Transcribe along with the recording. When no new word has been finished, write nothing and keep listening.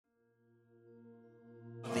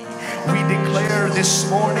We declare this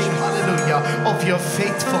morning, hallelujah, of your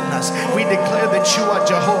faithfulness. We declare that you are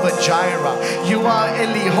Jehovah Jireh. You are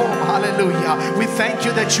LIJO, hallelujah. We thank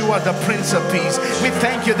you that you are the Prince of Peace. We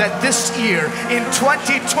thank you that this year in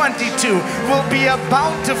 2022 will be a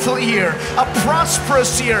bountiful year, a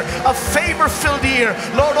prosperous year, a favor-filled year.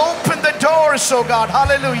 Lord, open the doors, oh God,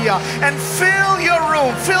 hallelujah, and fill your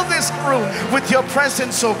room, fill this room with your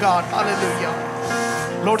presence, oh God, hallelujah.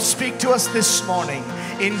 Lord, speak to us this morning.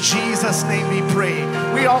 In Jesus' name we pray.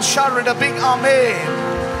 We all shout a big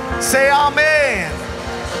amen. Say amen.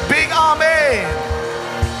 Big amen.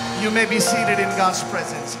 You may be seated in God's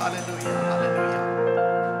presence. Hallelujah.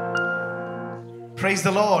 Hallelujah. Praise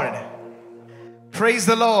the Lord. Praise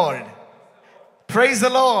the Lord. Praise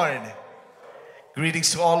the Lord.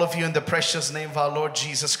 Greetings to all of you in the precious name of our Lord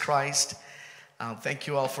Jesus Christ. Thank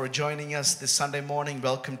you all for joining us this Sunday morning.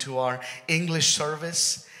 Welcome to our English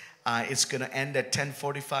service. It's going to end at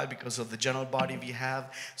 10:45 because of the general body we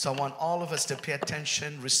have. So I want all of us to pay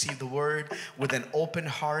attention, receive the word with an open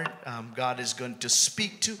heart. God is going to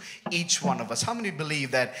speak to each one of us. How many believe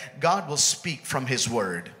that God will speak from His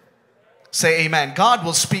word? Say amen. God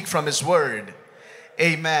will speak from His word.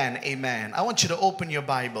 Amen. Amen. I want you to open your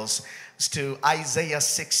Bibles to Isaiah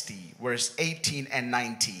 60, verse 18 and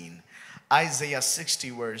 19. Isaiah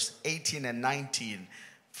 60, verse 18 and 19.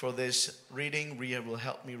 For this reading, Rhea will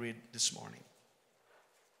help me read this morning.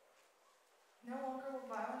 No longer will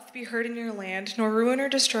violence be heard in your land, nor ruin or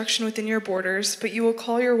destruction within your borders, but you will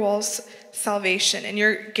call your walls salvation and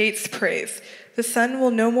your gates praise. The sun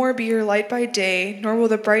will no more be your light by day, nor will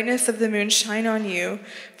the brightness of the moon shine on you,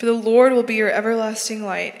 for the Lord will be your everlasting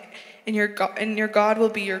light, and your God will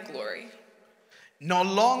be your glory. No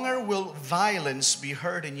longer will violence be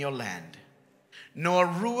heard in your land, nor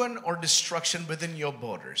ruin or destruction within your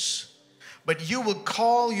borders. But you will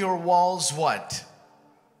call your walls what?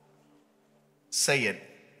 Say it.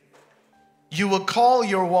 You will call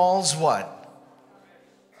your walls what?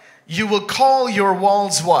 You will call your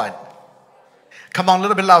walls what? Come on, a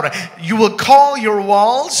little bit louder. You will call your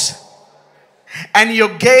walls and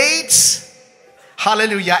your gates,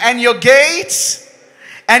 hallelujah, and your gates,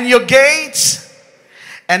 and your gates,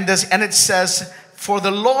 and it says, for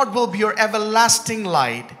the Lord will be your everlasting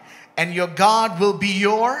light, and your God will be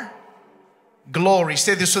your glory.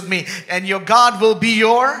 Say this with me. And your God will be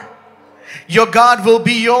your God will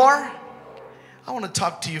be your. I want to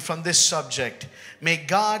talk to you from this subject. May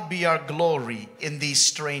God be our glory in these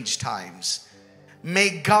strange times.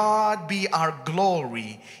 May God be our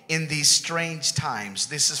glory in these strange times.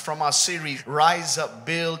 This is from our series, Rise Up,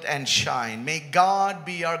 Build and Shine. May God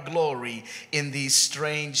be our glory in these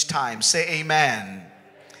strange times. Say amen.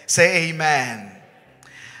 Say amen.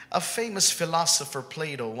 A famous philosopher,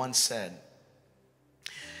 Plato, once said,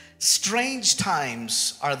 strange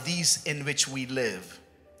times are these in which we live,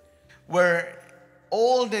 where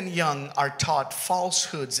old and young are taught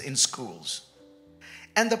falsehoods in schools.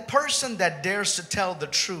 And the person that dares to tell the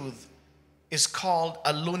truth is called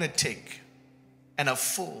a lunatic and a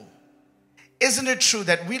fool. Isn't it true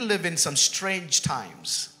that we live in some strange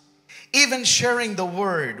times? Even sharing the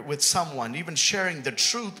word with someone, even sharing the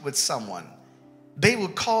truth with someone, they will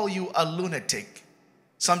call you a lunatic.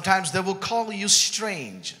 Sometimes they will call you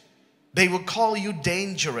strange. They will call you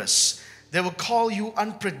dangerous. They will call you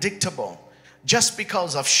unpredictable just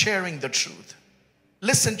because of sharing the truth.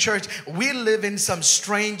 Listen, church, we live in some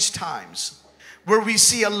strange times where we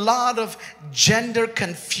see a lot of gender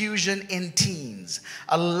confusion in teens.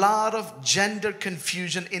 A lot of gender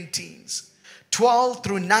confusion in teens. 12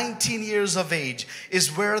 through 19 years of age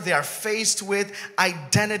is where they are faced with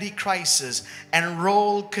identity crisis and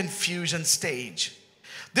role confusion stage.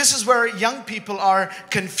 This is where young people are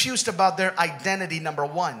confused about their identity, number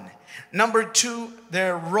one. Number two,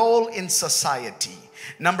 their role in society.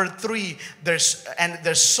 Number three, their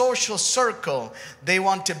social circle they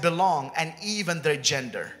want to belong, and even their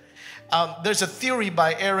gender. There's a theory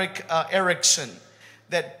by Erickson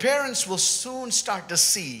that parents will soon start to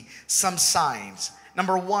see some signs.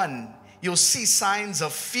 Number one, you'll see signs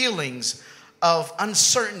of feelings of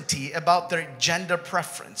uncertainty about their gender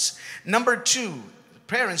preference. Number two,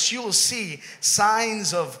 parents, you will see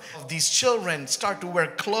signs of these children start to wear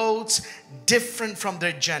clothes different from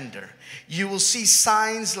their gender. You will see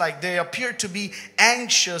signs like they appear to be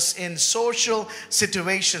anxious in social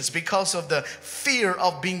situations because of the fear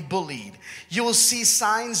of being bullied. You will see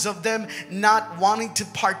signs of them not wanting to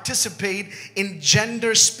participate in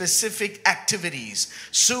gender-specific activities.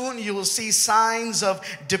 Soon you will see signs of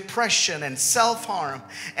depression and self-harm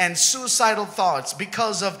and suicidal thoughts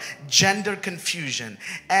because of gender confusion.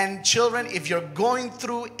 And children, if you're going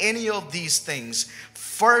through any of these things,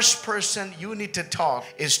 first person you need to talk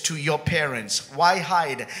is to your parents. Why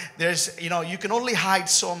hide? You can only hide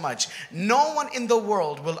so much. No one in the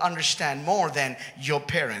world will understand more than your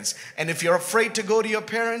parents. And if you're afraid to go to your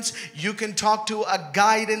parents, you can talk to a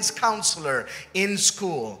guidance counselor in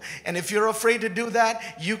school. And if you're afraid to do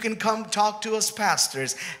that, you can come talk to us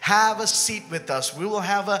pastors. Have a seat with us. We will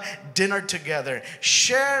have a dinner together.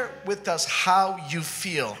 Share with us how you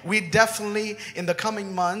feel. We definitely, in the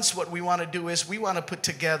coming months, what we want to do is we want to put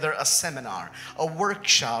together a seminar, a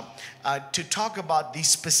workshop to talk about these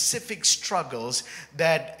specific struggles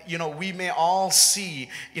that we may all see,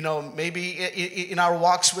 maybe in our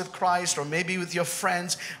walks with Christ or maybe with your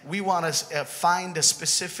friends. We want to find a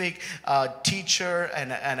specific teacher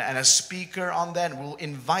and a speaker on that. We'll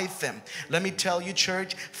invite them. Let me tell you,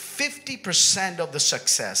 church, 50% of the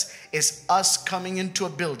success is us coming into a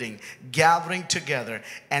building, gathering together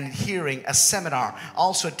and hearing a seminar,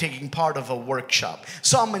 also taking part of a workshop.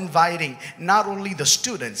 So I'm inviting not only the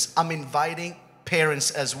students, I'm inviting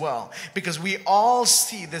parents as well, because we all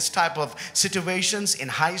see this type of situations in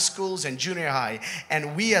high schools and junior high,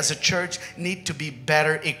 and we as a church need to be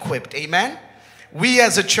better equipped. Amen. We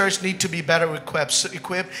as a church need to be better equipped.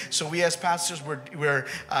 So we as pastors, we're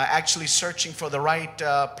actually searching for the right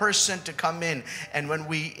person to come in. And when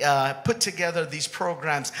we put together these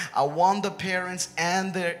programs, I want the parents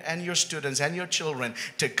and your students and your children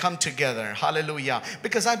to come together. Hallelujah.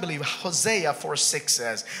 Because I believe Hosea 4:6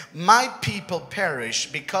 says, my people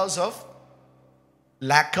perish because of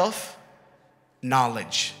lack of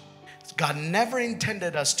knowledge. God never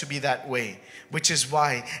intended us to be that way, which is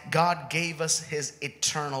why God gave us his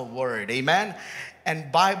eternal word. Amen.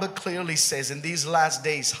 And Bible clearly says in these last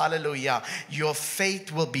days, hallelujah, your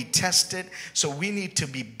faith will be tested. So we need to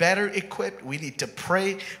be better equipped. We need to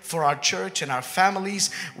pray for our church and our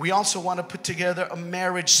families. We also want to put together a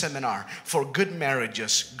marriage seminar for good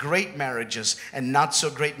marriages, great marriages, and not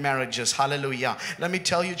so great marriages. Hallelujah. Let me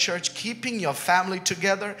tell you, church, keeping your family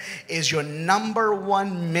together is your number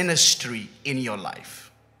one ministry in your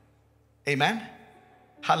life. Amen.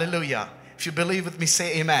 Hallelujah. If you believe with me,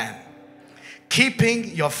 say amen.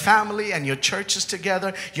 Keeping your family and your churches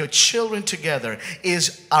together, your children together,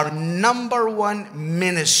 is our number one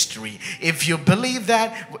ministry. If you believe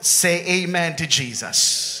that, say amen to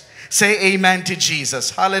Jesus. Say amen to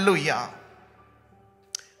Jesus. Hallelujah.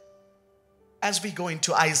 As we go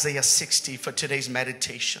into Isaiah 60 for today's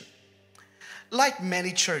meditation, like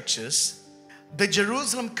many churches, the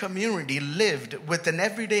Jerusalem community lived with an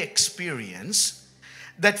everyday experience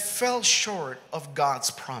that fell short of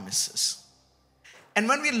God's promises. And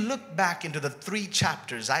when we look back into the 3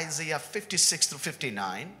 chapters, Isaiah 56 through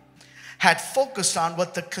 59, had focused on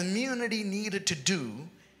what the community needed to do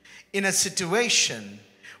in a situation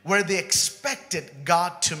where they expected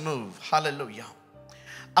God to move. Hallelujah.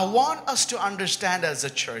 I want us to understand as a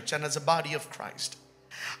church and as a body of Christ,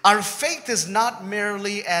 our faith is not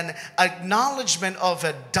merely an acknowledgement of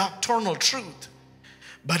a doctrinal truth,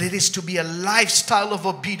 but it is to be a lifestyle of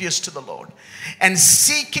obedience to the Lord and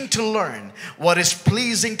seeking to learn what is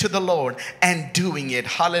pleasing to the Lord and doing it.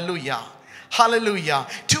 Hallelujah. Hallelujah.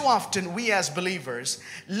 Too often we as believers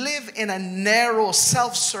live in a narrow,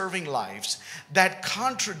 self-serving lives that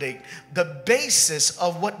contradict the basis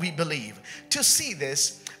of what we believe. To see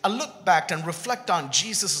this, I look back and reflect on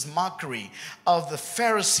Jesus' mockery of the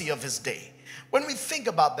Pharisee of his day. When we think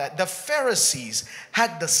about that, the Pharisees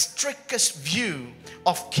had the strictest view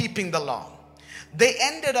of keeping the law. They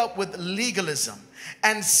ended up with legalism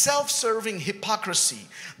and self-serving hypocrisy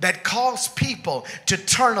that caused people to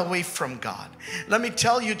turn away from God. Let me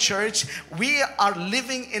tell you, church, we are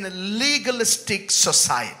living in a legalistic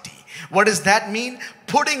society. What does that mean?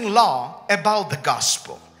 Putting law above the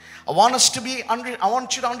gospel. I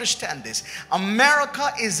want you to understand this.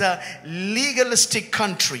 America is a legalistic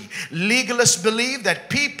country. Legalists believe that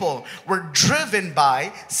people were driven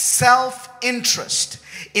by self-interest.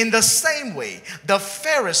 In the same way, the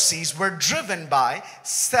Pharisees were driven by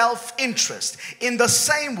self-interest. In the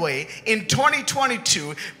same way, in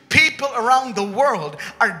 2022, People around the world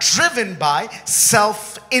are driven by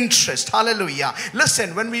self-interest. Hallelujah.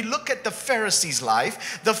 Listen, when we look at the Pharisees'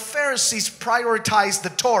 life, the Pharisees prioritized the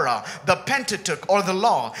Torah, the Pentateuch, or the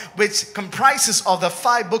law, which comprises of the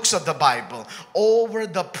 5 books of the Bible, over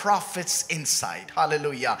the prophets inside.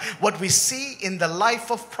 Hallelujah. What we see in the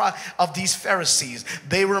life of these Pharisees,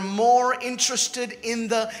 they were more interested in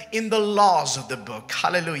the laws of the book.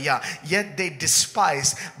 Hallelujah. Yet they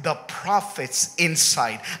despise the prophets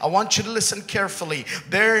inside. I want you to listen carefully.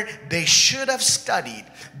 They should have studied,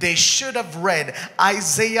 they should have read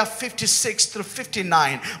Isaiah 56 through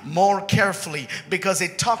 59 more carefully, because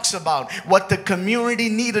it talks about what the community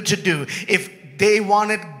needed to do if they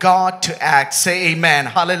wanted God to act. Say amen.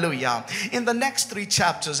 Hallelujah. In the next 3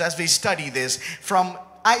 chapters, as we study this, from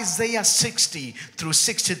Isaiah 60 through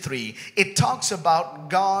 63, it talks about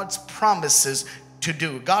God's promises to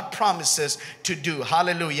do. God promises to do.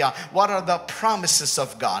 Hallelujah. What are the promises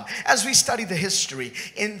of God? As we study the history,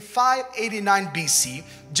 in 589 BC,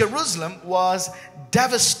 Jerusalem was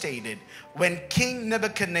devastated when King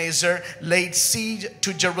Nebuchadnezzar laid siege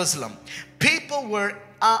to Jerusalem. People were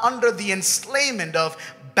under the enslavement of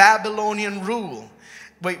Babylonian rule.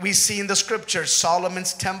 We see in the scripture,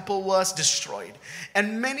 Solomon's temple was destroyed,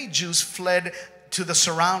 and many Jews fled to the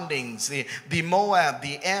surroundings, the Moab,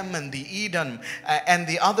 the Ammon, the Edom, and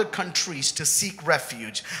the other countries to seek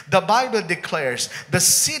refuge. The Bible declares the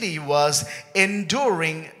city was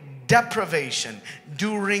enduring deprivation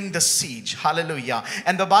during the siege. Hallelujah.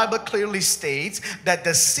 And the Bible clearly states that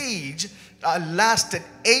the siege lasted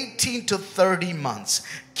 18 to 30 months.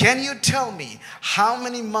 Can you tell me how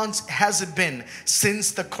many months has it been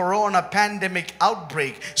since the corona pandemic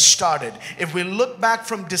outbreak started? If we look back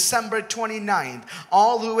from December 29th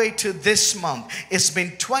all the way to this month, it's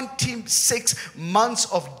been 26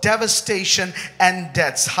 months of devastation and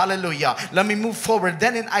deaths. Hallelujah. Let me move forward.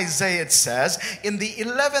 Then in Isaiah it says, in the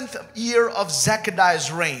 11th year of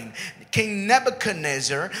Zechariah's reign, King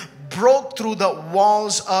Nebuchadnezzar broke through the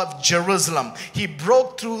walls of Jerusalem. He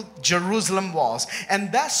broke through Jerusalem walls.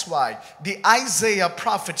 And that's why the Isaiah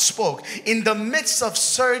prophet spoke, in the midst of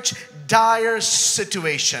such dire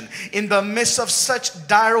situation, in the midst of such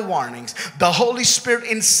dire warnings, the Holy Spirit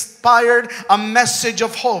inspired a message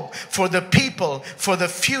of hope for the people, for the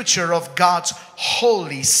future of God's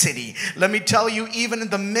holy city. Let me tell you, even in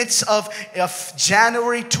the midst of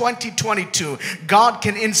January 2022, God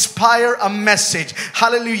can inspire a message,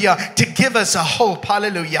 hallelujah, to give us a hope.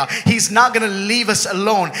 Hallelujah. He's not going to leave us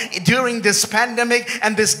alone during this pandemic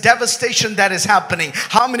and this devastation that is happening.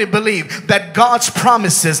 How many believe that God's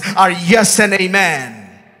promises are yes and amen?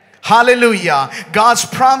 Hallelujah. God's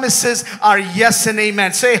promises are yes and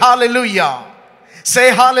amen. Say hallelujah.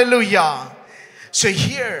 Say hallelujah. So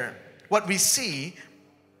here, what we see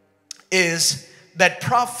is that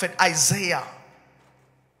prophet Isaiah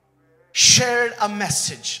shared a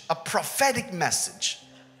message, a prophetic message.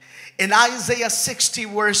 In Isaiah 60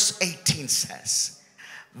 verse 18 says,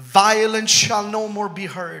 violence shall no more be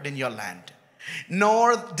heard in your land,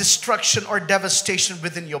 nor destruction or devastation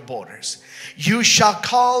within your borders. You shall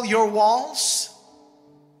call your walls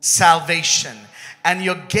salvation and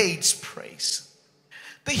your gates praise.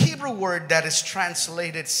 The Hebrew word that is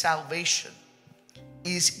translated salvation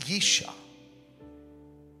is Yisha.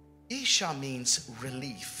 Yisha means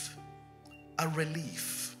relief, a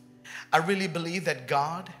relief. I really believe that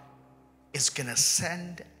God is going to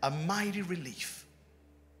send a mighty relief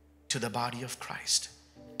to the body of Christ,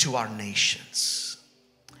 to our nations.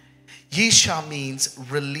 Yisha means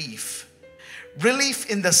relief. Relief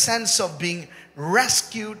in the sense of being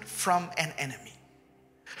rescued from an enemy.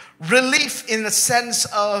 Relief in the sense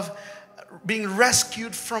of being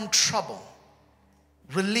rescued from trouble.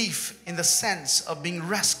 Relief in the sense of being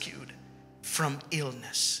rescued from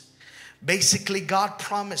illness. Basically, God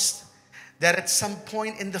promised that at some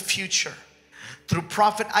point in the future, through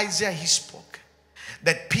prophet Isaiah, he spoke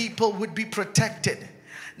that people would be protected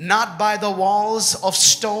not by the walls of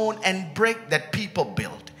stone and brick that people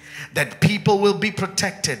build, that people will be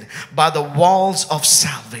protected by the walls of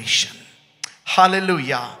salvation.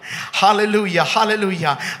 Hallelujah. Hallelujah.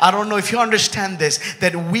 Hallelujah. I don't know if you understand this,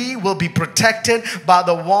 that we will be protected by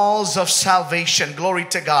the walls of salvation. Glory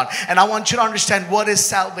to God. And I want you to understand, what is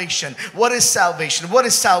salvation? What is salvation? What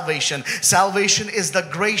is salvation? Salvation is the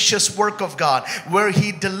gracious work of God, where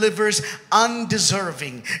he delivers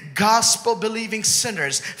undeserving, gospel-believing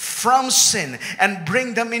sinners from sin and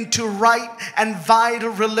bring them into right and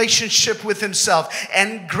vital relationship with himself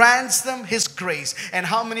and grants them his grace. And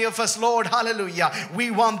how many of us, Lord, hallelujah, Hallelujah.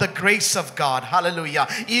 We want the grace of God. Hallelujah.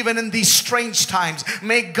 Even in these strange times,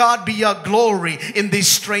 may God be your glory in these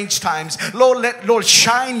strange times. Lord,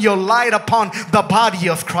 shine your light upon the body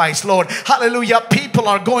of Christ, Lord. Hallelujah. People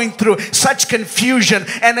are going through such confusion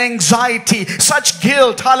and anxiety, such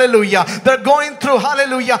guilt. Hallelujah. They're going through,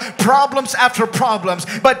 hallelujah, problems after problems.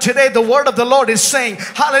 But today the word of the Lord is saying,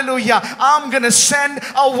 hallelujah, I'm going to send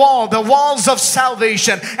a wall, the walls of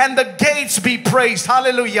salvation, and the gates be praised.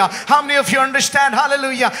 Hallelujah. How many of you understand?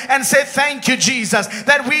 Hallelujah. And say, thank you, Jesus,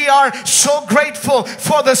 that we are so grateful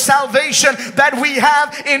for the salvation that we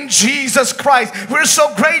have in Jesus Christ. We're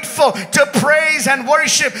so grateful to praise and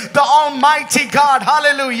worship the Almighty God.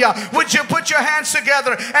 Hallelujah. Would you put your hands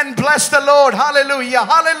together and bless the Lord? Hallelujah.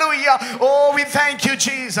 Hallelujah. Oh, we thank you,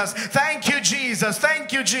 Jesus. Thank you, Jesus.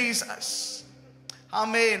 Thank you, Jesus.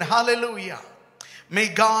 Amen. Hallelujah. May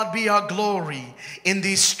God be our glory in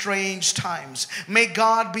these strange times. May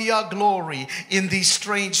God be our glory in these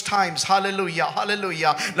strange times. Hallelujah.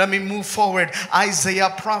 Hallelujah. Let me move forward.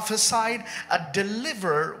 Isaiah prophesied a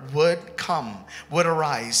deliverer would come, would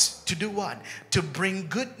arise. To do what? To bring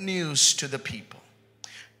good news to the people.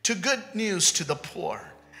 To good news to the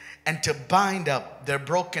poor. And to bind up their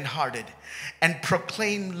brokenhearted. And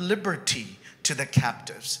proclaim liberty to the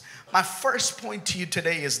captives. My first point to you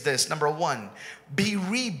today is this. Number one, be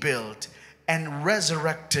rebuilt and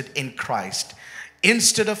resurrected in Christ.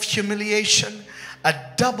 Instead of humiliation, a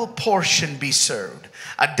double portion be served.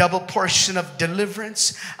 A double portion of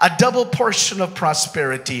deliverance, a double portion of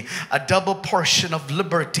prosperity, a double portion of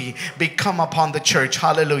liberty become upon the church.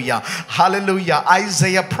 Hallelujah. Hallelujah.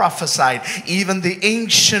 Isaiah prophesied even the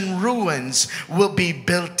ancient ruins will be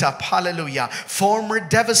built up. Hallelujah. Former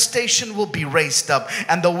devastation will be raised up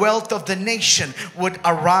and the wealth of the nation would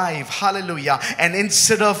arrive. Hallelujah. And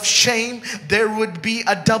instead of shame, there would be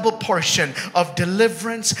a double portion of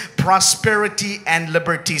deliverance, prosperity, and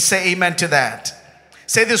liberty. Say amen to that.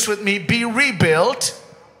 Say this with me. Be rebuilt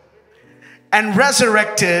and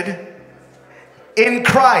resurrected in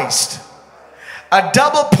Christ. A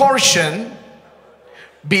double portion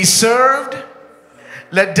be served.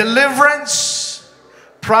 Let deliverance,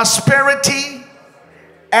 prosperity,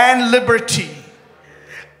 and liberty.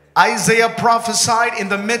 Isaiah prophesied in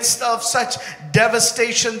the midst of such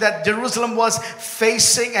devastation that Jerusalem was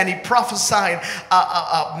facing, and he prophesied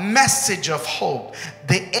a message of hope.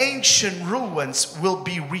 The ancient ruins will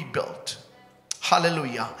be rebuilt.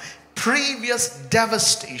 Hallelujah. Previous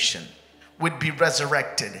devastation would be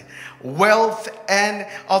resurrected. Wealth and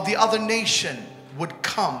of the other nation would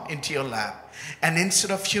come into your lap. And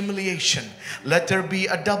instead of humiliation, let there be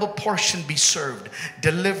a double portion be served.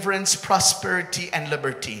 Deliverance, prosperity, and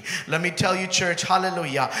liberty. Let me tell you, church,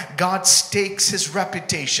 hallelujah, God stakes his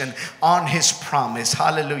reputation on his promise.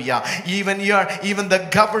 Hallelujah. Even the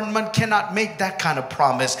government cannot make that kind of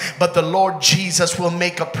promise, but the Lord Jesus will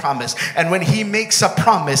make a promise. And when he makes a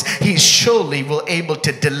promise, he surely will able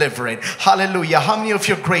to deliver it. Hallelujah. How many of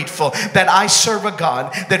you are grateful that I serve a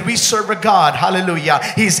God, that we serve a God, hallelujah,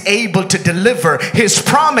 he's able to deliver his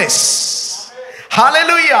promise.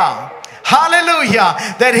 Hallelujah. Hallelujah.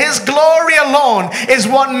 That his glory alone is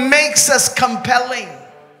what makes us compelling.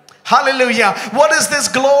 Hallelujah. What is this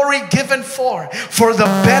glory given for? For the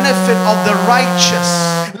benefit of the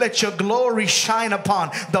righteous. Let your glory shine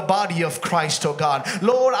upon the body of Christ, oh God.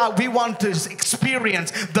 Lord, we want to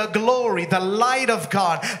experience the glory, the light of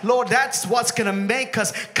God. Lord, that's what's going to make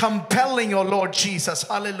us compelling, oh Lord Jesus.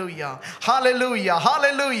 Hallelujah. Hallelujah.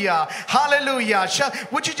 Hallelujah. Hallelujah.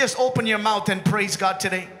 Would you just open your mouth and praise God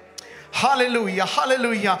today? Hallelujah.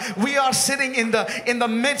 Hallelujah. We are sitting in the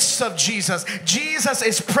midst of Jesus. Jesus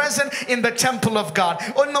is present in the temple of God.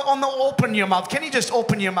 Oh no, open your mouth. Can you just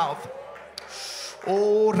open your mouth?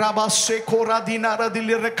 Oh,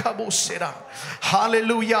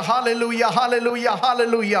 hallelujah, hallelujah, hallelujah,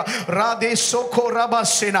 hallelujah.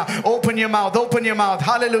 Open your mouth, open your mouth.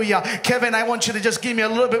 Hallelujah. Kevin, I want you to just give me a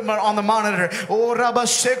little bit more on the monitor. Oh,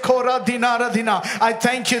 I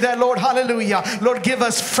thank you that, Lord, hallelujah. Lord, give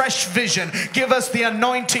us fresh vision. Give us the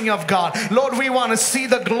anointing of God. Lord, we want to see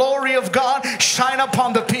the glory of God shine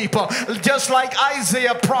upon the people. Just like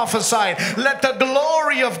Isaiah prophesied, let the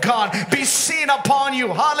glory of God be seen upon you.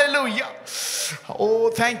 Hallelujah.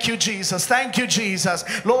 Oh, thank you, Jesus. Thank you, Jesus.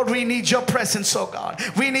 Lord, we need your presence, oh God.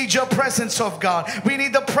 We need your presence, oh God. We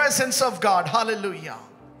need the presence of God. Hallelujah.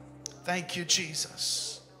 Thank you,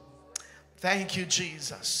 Jesus. Thank you,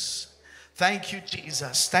 Jesus. Thank you,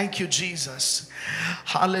 Jesus. Thank you, Jesus.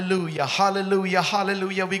 Hallelujah. Hallelujah.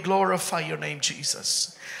 Hallelujah. We glorify your name,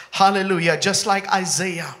 Jesus. Hallelujah. Just like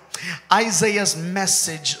Isaiah's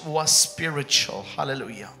message was spiritual.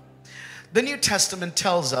 Hallelujah. The New Testament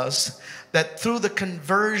tells us that through the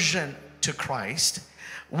conversion to Christ,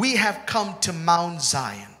 we have come to Mount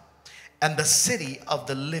Zion and the city of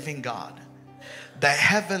the living God, the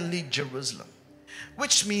heavenly Jerusalem,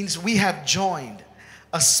 which means we have joined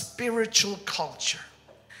a spiritual culture.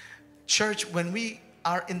 Church, when we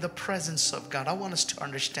are in the presence of God, I want us to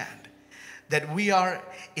understand that we are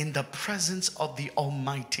in the presence of the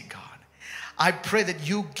Almighty God. I pray that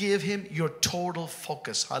you give him your total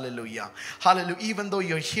focus. Hallelujah. Hallelujah. Even though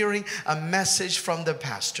you're hearing a message from the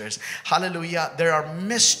pastors, hallelujah, there are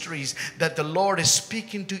mysteries that the Lord is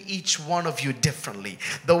speaking to each one of you differently.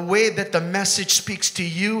 The way that the message speaks to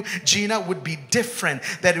you, Gina, would be different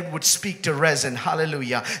that it would speak to Rezin.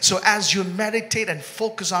 Hallelujah. So as you meditate and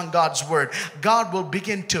focus on God's word, God will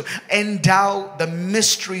begin to endow the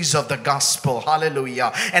mysteries of the gospel.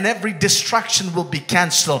 Hallelujah. And every distraction will be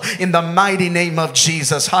canceled in the mighty name of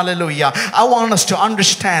Jesus. Hallelujah. I want us to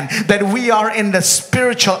understand that we are in the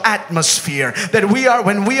spiritual atmosphere. That we are,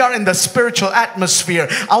 when we are in the spiritual atmosphere,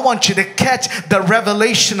 I want you to catch the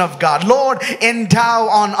revelation of God. Lord, endow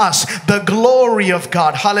on us the glory of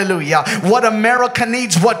God. Hallelujah. What America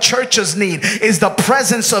needs, what churches need, is the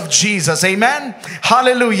presence of Jesus. Amen.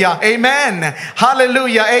 Hallelujah. Amen.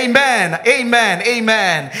 Hallelujah. Amen. Amen.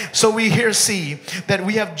 Amen. So we here see that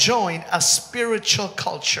we have joined a spiritual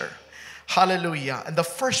culture. Hallelujah. And the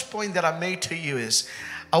first point that I made to you is,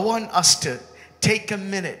 I want us to take a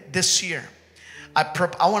minute this year. I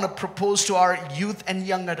want to propose to our youth and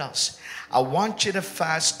young adults. I want you to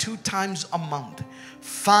fast 2 times a month.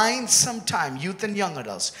 Find some time, youth and young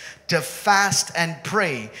adults, to fast and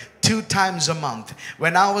pray 2 times a month.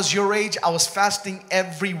 When I was your age, I was fasting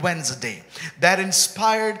every Wednesday. That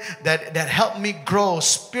inspired, that helped me grow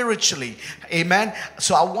spiritually. Amen.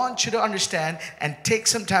 So I want you to understand and take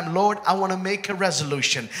some time. Lord, I want to make a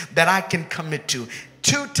resolution that I can commit to.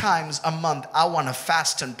 2 times a month, I want to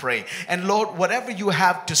fast and pray. And Lord, whatever you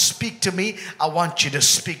have to speak to me, I want you to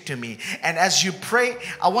speak to me. And as you pray,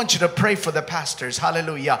 I want you to pray for the pastors.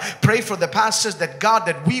 Hallelujah. Pray for the pastors that God,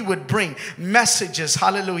 that we would bring messages,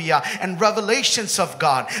 hallelujah, and revelations of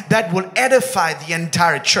God that will edify the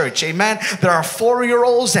entire church. Amen. There are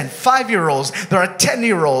 4-year-olds and 5-year-olds. There are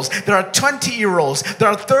 10-year-olds. There are 20-year-olds. There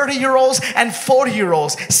are 30-year-olds and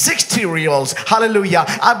 40-year-olds, 60-year-olds. Hallelujah.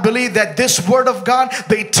 I believe that this word of God,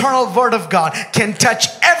 the eternal word of God, can touch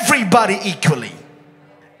everybody equally.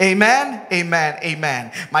 Amen. Amen.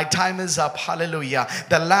 Amen. My time is up. Hallelujah.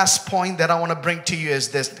 The last point that I want to bring to you is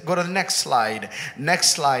this. Go to the next slide.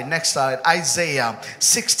 Next slide. Next slide. Isaiah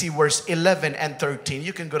 60 verse 11 and 13.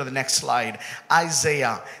 You can go to the next slide.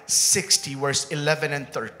 Isaiah 60 verse 11 and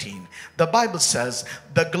 13. The Bible says,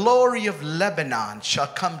 the glory of Lebanon shall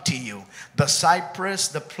come to you, the cypress,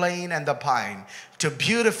 the plane, and the pine, to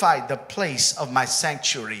beautify the place of my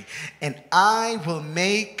sanctuary. And I will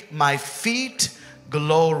make my feet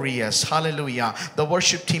glorious. Hallelujah. The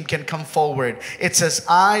worship team can come forward. It says,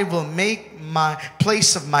 I will make my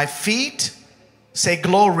place of my feet, say,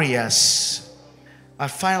 glorious. My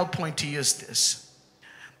final point to you is this.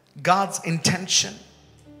 God's intention,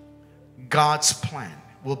 God's plan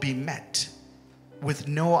will be met with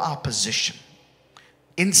no opposition.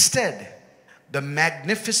 Instead, the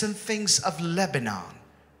magnificent things of Lebanon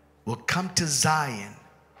will come to Zion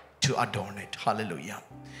to adorn it. Hallelujah.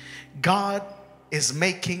 God is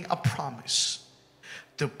making a promise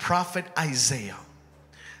to prophet Isaiah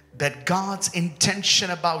that God's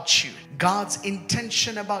intention about you, God's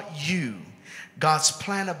intention about you, God's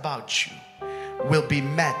plan about you will be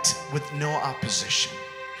met with no opposition.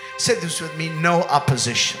 Say this with me, no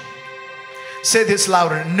opposition. Say this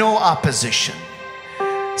louder, no opposition.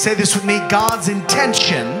 Say this with me, God's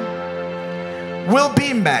intention will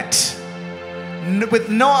be met with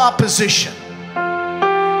no opposition.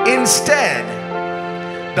 Instead,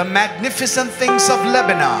 the magnificent things of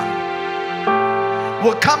Lebanon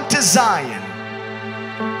will come to Zion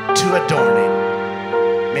to adorn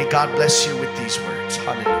it. May God bless you with these words.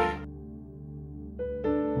 Hallelujah.